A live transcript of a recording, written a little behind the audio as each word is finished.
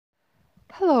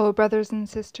Hello, brothers and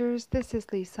sisters. This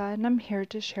is Lisa, and I'm here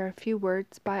to share a few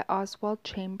words by Oswald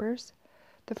Chambers.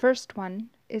 The first one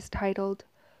is titled,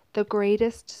 The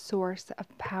Greatest Source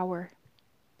of Power.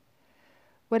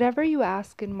 Whatever you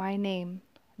ask in my name,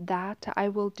 that I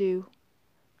will do.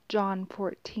 John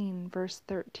 14, verse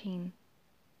 13.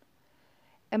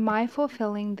 Am I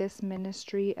fulfilling this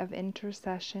ministry of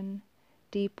intercession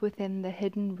deep within the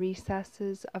hidden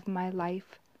recesses of my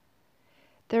life?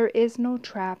 There is no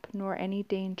trap nor any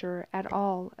danger at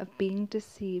all of being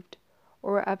deceived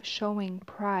or of showing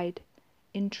pride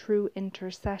in true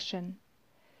intercession.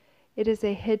 It is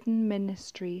a hidden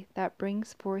ministry that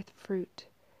brings forth fruit,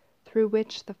 through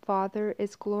which the Father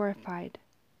is glorified.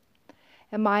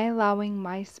 Am I allowing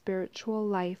my spiritual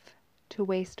life to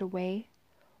waste away,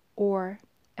 or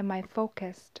am I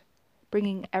focused,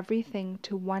 bringing everything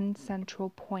to one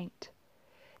central point,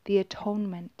 the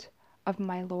atonement of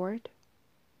my Lord?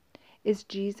 Is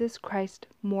Jesus Christ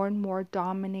more and more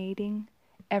dominating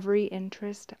every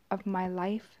interest of my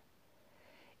life?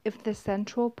 If the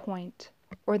central point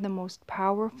or the most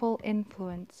powerful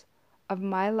influence of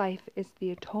my life is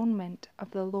the atonement of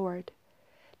the Lord,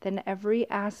 then every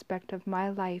aspect of my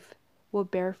life will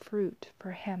bear fruit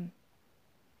for Him.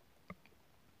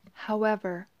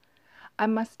 However, I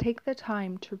must take the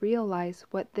time to realize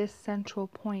what this central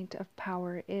point of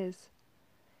power is.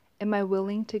 Am I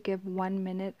willing to give 1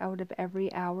 minute out of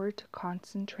every hour to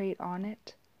concentrate on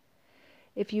it?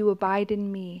 If you abide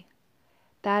in me,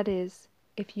 that is,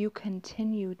 if you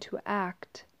continue to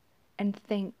act and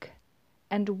think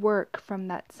and work from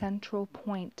that central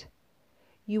point,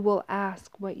 you will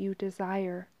ask what you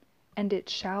desire, and it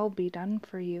shall be done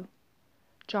for you.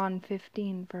 John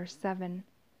 15, verse 7.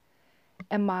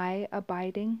 Am I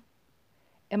abiding?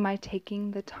 Am I taking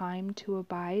the time to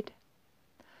abide?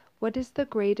 What is the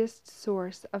greatest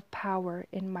source of power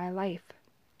in my life?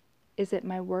 Is it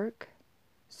my work,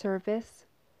 service,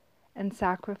 and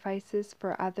sacrifices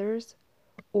for others,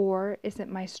 or is it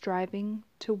my striving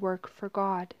to work for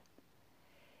God?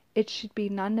 It should be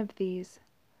none of these.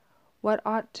 What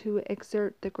ought to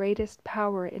exert the greatest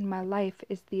power in my life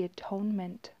is the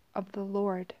atonement of the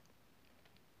Lord.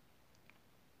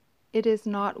 It is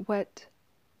not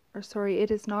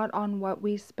on what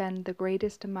we spend the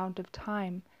greatest amount of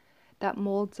time that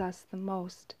molds us the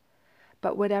most,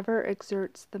 but whatever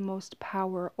exerts the most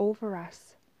power over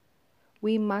us.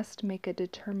 We must make a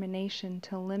determination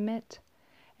to limit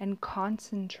and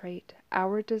concentrate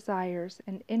our desires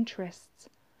and interests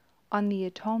on the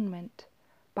atonement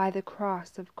by the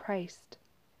cross of Christ.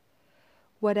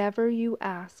 Whatever you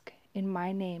ask in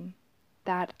my name,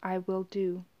 that I will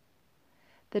do.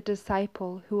 The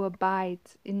disciple who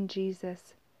abides in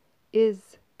Jesus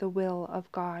is the will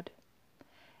of God,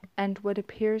 and what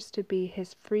appears to be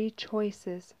his free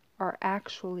choices are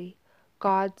actually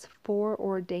God's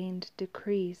foreordained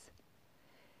decrees.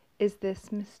 Is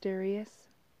this mysterious?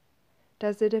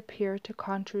 Does it appear to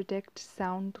contradict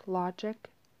sound logic,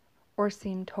 or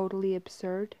seem totally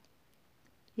absurd?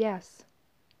 Yes,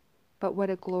 but what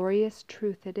a glorious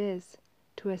truth it is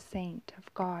to a saint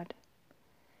of God.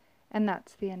 And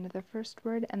that's the end of the first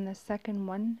word, and the second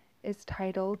one is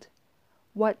titled,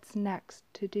 What's Next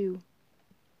to Do?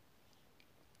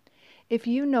 If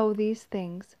you know these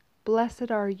things,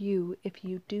 blessed are you if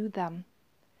you do them.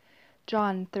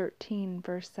 John 13,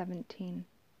 verse 17.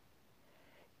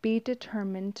 Be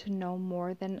determined to know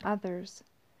more than others.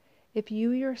 If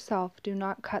you yourself do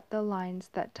not cut the lines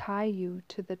that tie you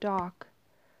to the dock,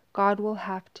 God will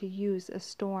have to use a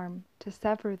storm to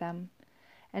sever them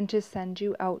and to send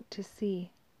you out to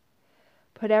sea.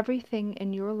 Put everything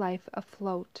in your life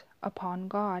afloat upon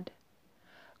God,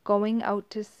 going out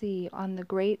to sea on the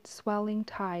great swelling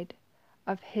tide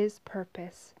of His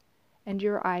purpose, and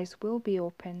your eyes will be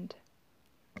opened.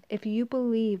 If you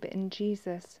believe in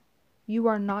Jesus, you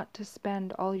are not to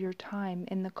spend all your time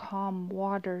in the calm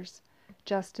waters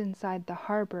just inside the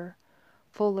harbor,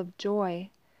 full of joy,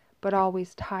 but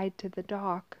always tied to the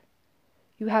dock.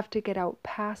 You have to get out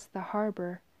past the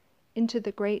harbor, into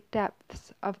the great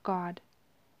depths of God,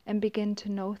 and begin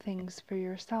to know things for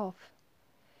yourself.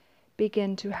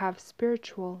 Begin to have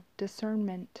spiritual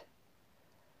discernment.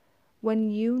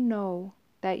 When you know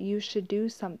that you should do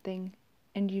something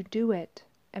and you do it,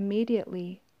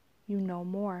 immediately you know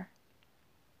more.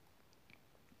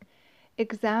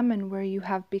 Examine where you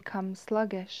have become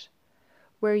sluggish,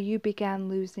 where you began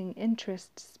losing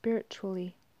interest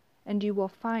spiritually, and you will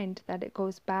find that it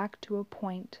goes back to a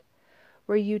point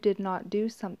where you did not do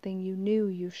something you knew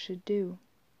you should do.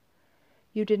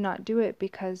 You did not do it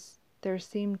because there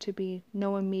seemed to be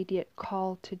no immediate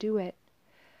call to do it,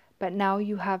 but now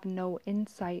you have no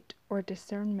insight or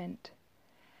discernment.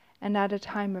 and at a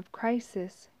time of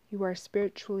crisis you are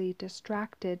spiritually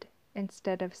distracted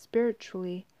instead of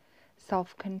spiritually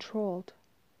self-controlled.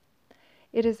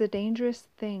 It is a dangerous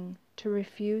thing to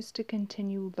refuse to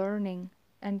continue learning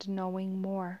and knowing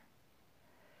more.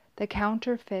 The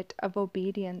counterfeit of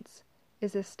obedience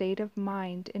is a state of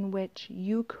mind in which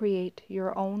you create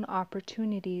your own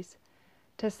opportunities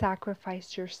to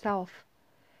sacrifice yourself,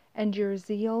 and your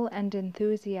zeal and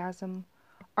enthusiasm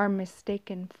are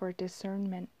mistaken for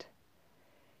discernment.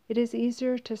 It is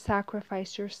easier to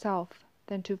sacrifice yourself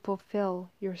than to fulfill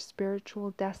your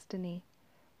spiritual destiny,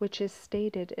 which is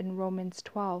stated in Romans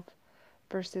 12,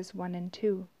 verses 1 and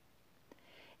 2.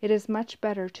 It is much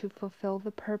better to fulfill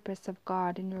the purpose of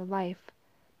God in your life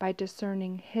by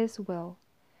discerning His will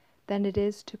than it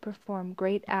is to perform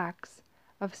great acts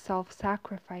of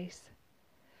self-sacrifice.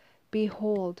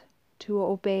 Behold, to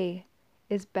obey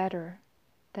is better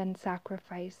than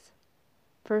sacrifice.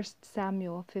 1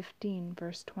 Samuel 15,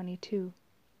 verse 22.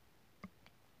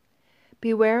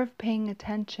 Beware of paying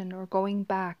attention or going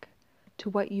back to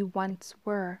what you once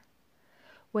were.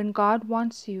 When God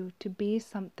wants you to be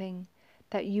something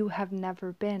that you have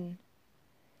never been.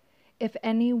 If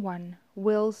anyone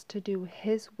wills to do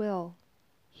His will,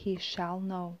 he shall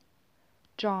know.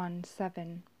 John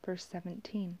 7, verse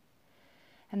 17.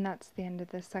 And that's the end of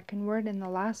the second word, and the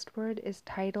last word is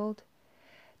titled,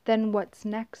 Then What's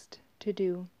Next to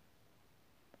Do?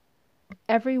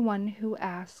 Everyone who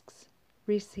asks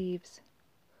receives.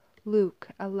 Luke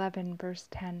 11, verse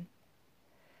 10.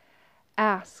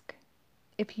 Ask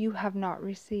if you have not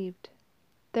received.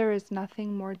 There is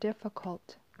nothing more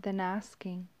difficult than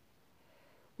asking.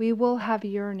 We will have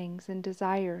yearnings and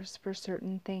desires for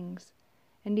certain things,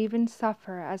 and even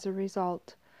suffer as a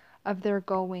result of their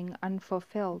going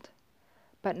unfulfilled,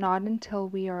 but not until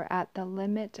we are at the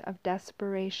limit of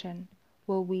desperation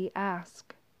will we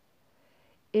ask.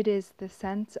 It is the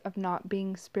sense of not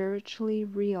being spiritually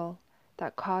real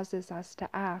that causes us to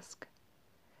ask.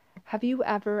 Have you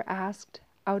ever asked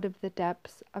out of the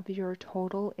depths of your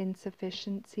total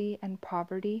insufficiency and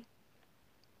poverty?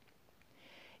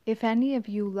 If any of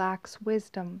you lacks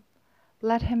wisdom,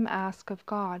 let him ask of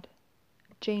God.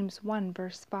 James 1,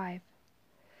 verse 5.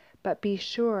 But be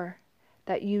sure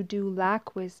that you do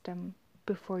lack wisdom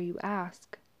before you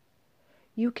ask.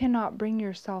 You cannot bring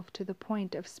yourself to the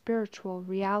point of spiritual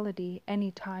reality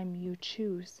any time you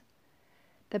choose.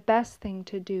 The best thing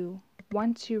to do,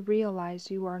 once you realize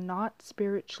you are not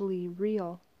spiritually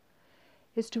real,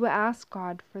 is to ask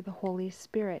God for the Holy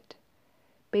Spirit,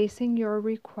 basing your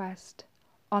request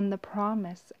on the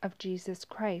promise of Jesus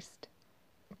Christ.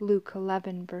 Luke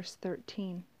 11, verse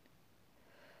 13.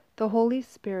 The Holy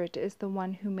Spirit is the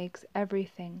one who makes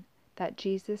everything that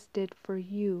Jesus did for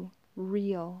you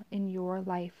real in your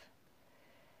life.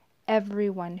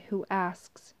 Everyone who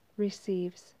asks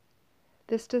receives.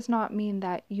 This does not mean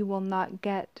that you will not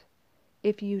get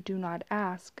if you do not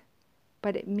ask,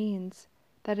 but it means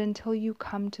that until you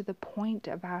come to the point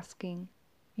of asking,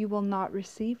 you will not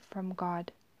receive from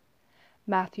God.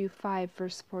 Matthew 5,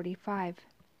 verse 45.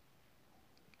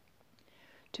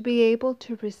 To be able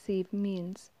to receive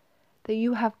means that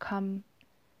you have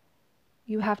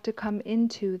to come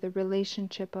into the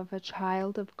relationship of a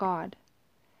child of God,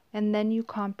 and then you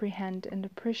comprehend and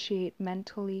appreciate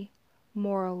mentally,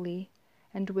 morally,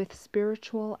 and with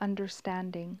spiritual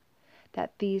understanding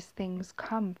that these things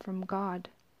come from God.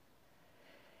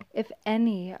 If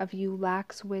any of you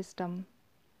lacks wisdom,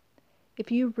 if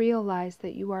you realize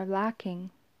that you are lacking,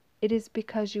 it is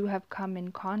because you have come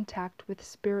in contact with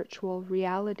spiritual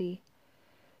reality.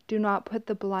 Do not put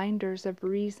the blinders of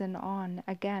reason on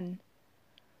again.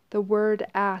 The word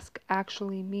ask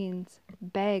actually means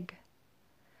beg.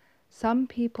 Some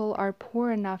people are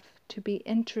poor enough to be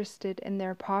interested in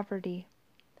their poverty,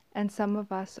 and some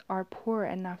of us are poor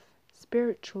enough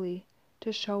spiritually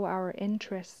to show our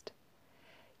interest.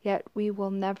 Yet we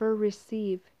will never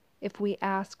receive if we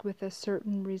ask with a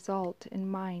certain result in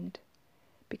mind,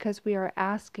 because we are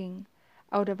asking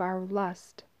out of our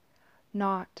lust,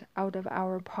 not out of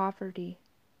our poverty.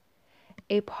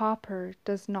 A pauper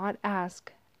does not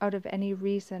ask out of any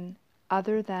reason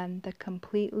other than the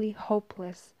completely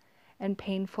hopeless and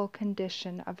painful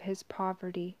condition of his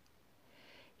poverty.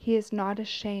 He is not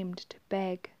ashamed to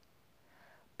beg.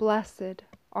 Blessed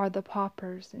are the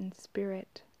paupers in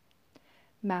spirit.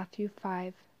 Matthew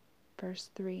 5,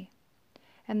 verse 3.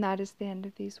 And that is the end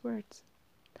of these words.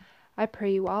 I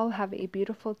pray you all have a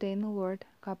beautiful day in the Lord.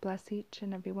 God bless each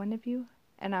and every one of you,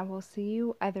 and I will see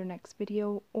you either next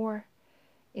video or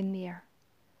in the air.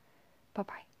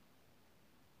 Bye-bye.